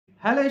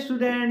Hello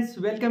students,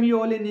 welcome you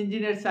all in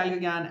Engineer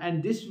Salgagyan,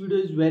 and this video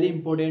is very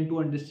important to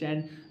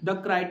understand the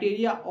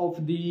criteria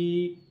of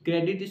the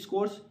credit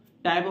scores,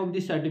 type of the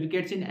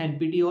certificates in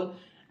NPTEL,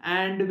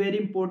 and very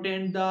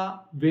important the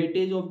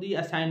weightage of the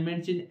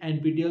assignments in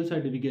NPTEL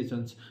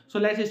certifications. So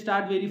let's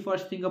start very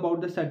first thing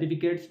about the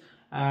certificates,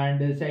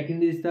 and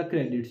second is the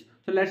credits.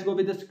 So let's go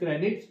with the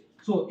credits.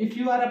 So if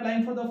you are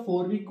applying for the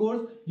 4-week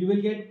course, you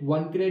will get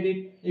 1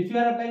 credit. If you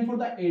are applying for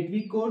the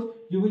 8-week course,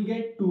 you will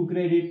get 2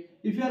 credit.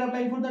 If you are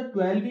applying for the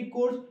 12-week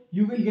course,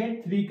 you will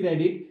get 3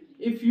 credit.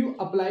 If you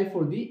apply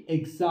for the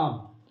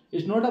exam,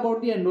 it's not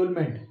about the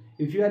enrollment.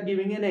 If you are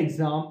giving an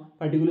exam,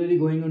 particularly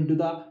going into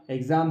the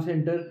exam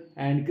center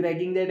and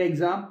cracking that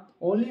exam,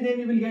 only then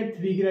you will get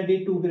 3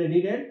 credit, 2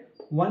 credit and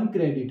 1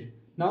 credit.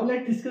 Now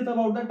let's discuss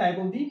about the type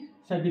of the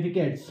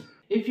certificates.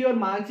 If your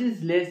marks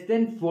is less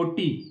than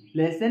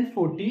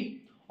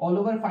 40, all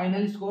over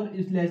final score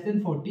is less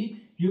than 40,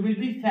 you will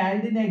be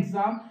failed in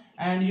exam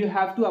and you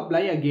have to apply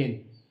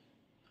again.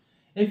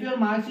 If your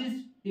marks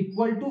is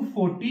equal to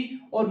 40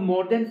 or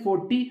more than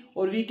 40,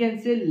 or we can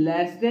say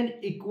less than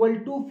equal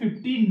to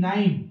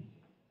 59,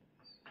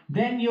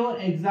 then your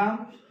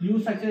exam, you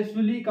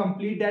successfully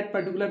complete that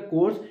particular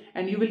course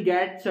and you will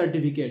get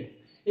certificate.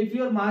 If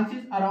your marks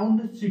is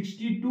around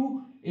 60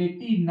 to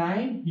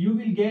 89, you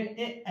will get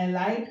a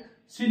elite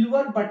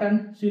silver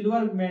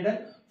medal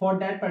for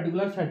that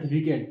particular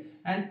certificate.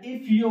 And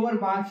if your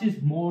marks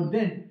is more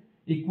than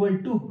equal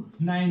to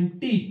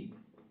 90,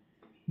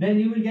 then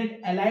you will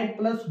get elite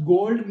plus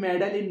gold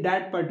medal in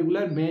that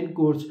particular main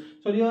course.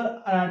 So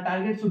your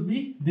target should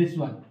be this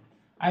one.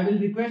 I will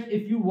request,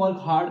 if you work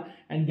hard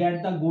and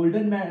get the gold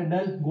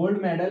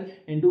medal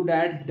into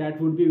that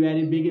would be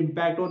very big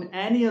impact on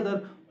any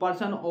other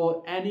person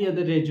or any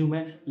other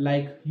resume.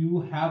 Like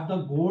you have the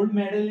gold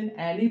medal in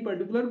any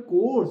particular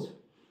course.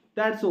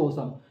 That's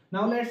awesome.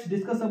 Now let's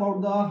discuss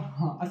about the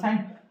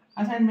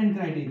assignment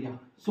criteria.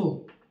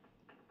 So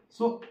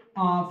for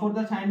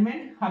the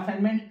assignment,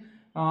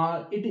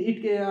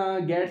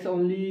 it gets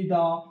only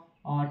the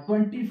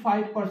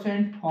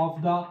 25%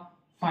 of the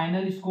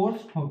final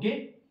scores,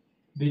 okay,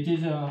 which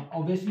is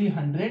obviously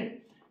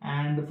 100.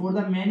 And for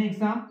the main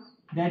exam,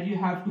 that you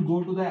have to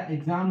go to the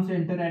exam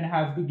center and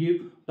have to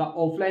give the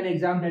offline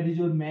exam, that is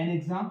your main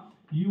exam.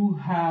 You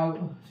have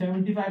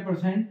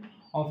 75%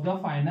 of the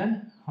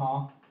final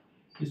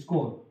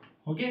score,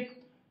 okay.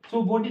 So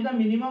what is the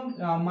minimum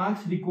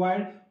marks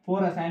required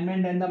for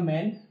assignment and the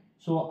main?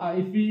 So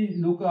if we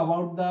look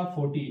about the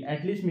 40,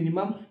 at least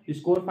minimum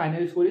score,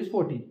 final score is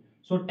 40.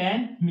 So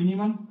 10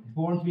 minimum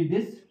won't be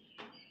this,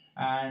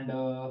 and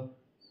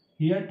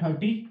here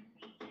 30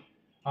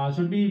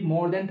 should be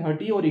more than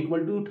 30 or equal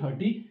to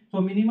 30.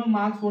 So minimum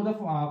marks for the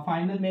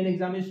final main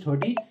exam is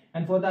 30,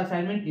 and for the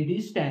assignment it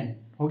is 10.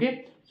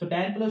 Okay, so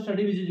 10 plus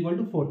 30, which is equal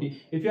to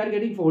 40. If you are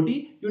getting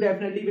 40, you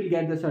definitely will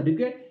get the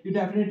certificate. You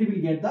definitely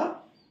will get the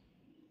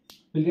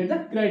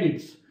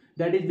credits.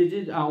 That is, which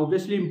is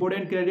obviously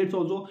important credits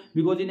also,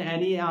 because in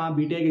any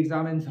BTech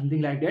exam and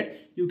something like that,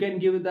 you can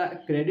give the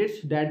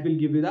credits that will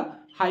give you the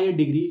higher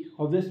degree,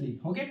 obviously.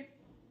 Okay,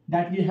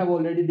 that we have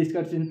already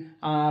discussed in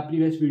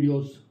previous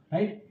videos,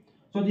 right?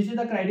 So this is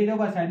the criteria of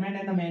assignment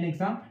and the main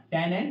exam,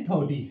 10 and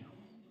 30.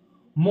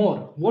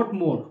 More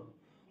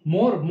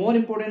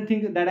important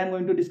thing that I'm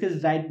going to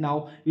discuss right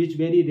now, which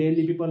very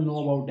rarely people know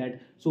about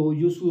that. So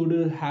you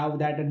should have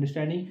that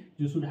understanding.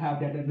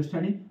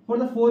 For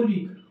the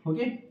 4-week,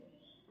 okay,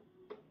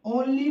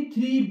 only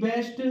 3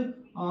 best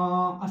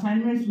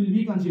assignments will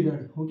be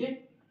considered,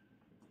 okay,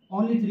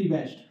 only 3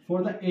 best.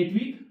 For the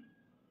 8-week,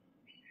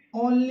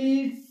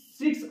 only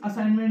 6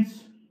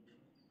 assignments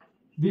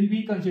will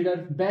be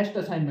considered best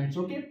assignments,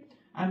 okay.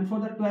 And for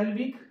the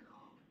 12-week,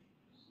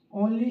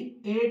 only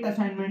 8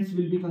 assignments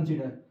will be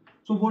considered.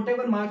 So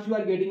whatever marks you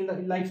are getting in the,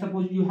 like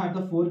suppose you have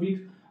the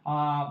 4-week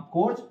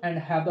course and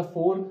have the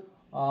 4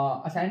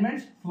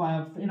 assignments.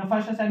 In a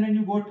first assignment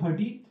you got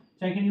 30,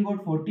 second you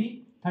got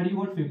 40, third you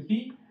got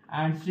 50,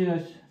 and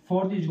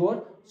fourth is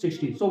got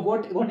 60. So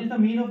what is the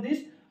mean of this?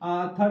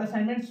 Third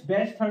assignment's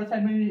best third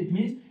assignment, it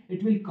means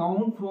it will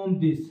count from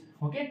this,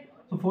 okay.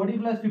 So 40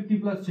 plus 50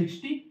 plus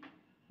 60,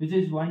 which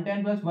is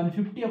 110 plus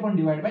 150 upon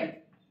divided by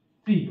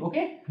 3,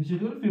 okay, which is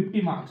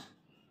 50 marks.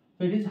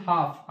 So it is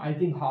half, I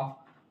think half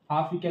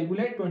we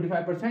calculate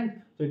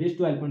 25%, so it is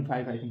 12.5,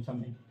 I think,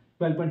 something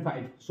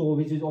 12.5. so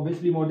which is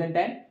obviously more than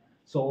 10.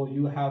 So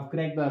you have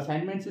cracked the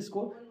assignments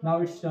score. Now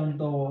it's turn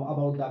to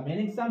about the main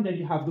exam, that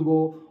you have to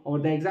go over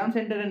the exam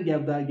center and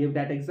give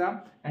that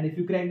exam. And if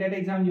you crack that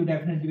exam, you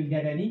definitely will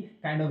get any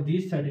kind of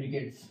these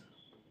certificates.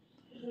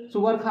 So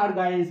work hard,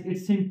 guys.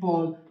 It's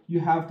simple. You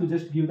have to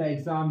just give the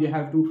exam. You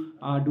have to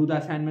do the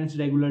assignments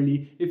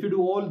regularly. If you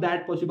do all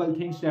that possible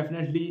things,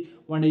 definitely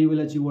one day you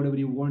will achieve whatever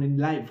you want in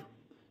life.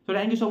 So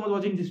thank you so much for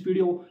watching this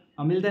video.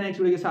 मिलते हैं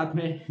next video के साथ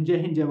में. जय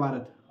हिंद, जय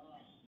भारत.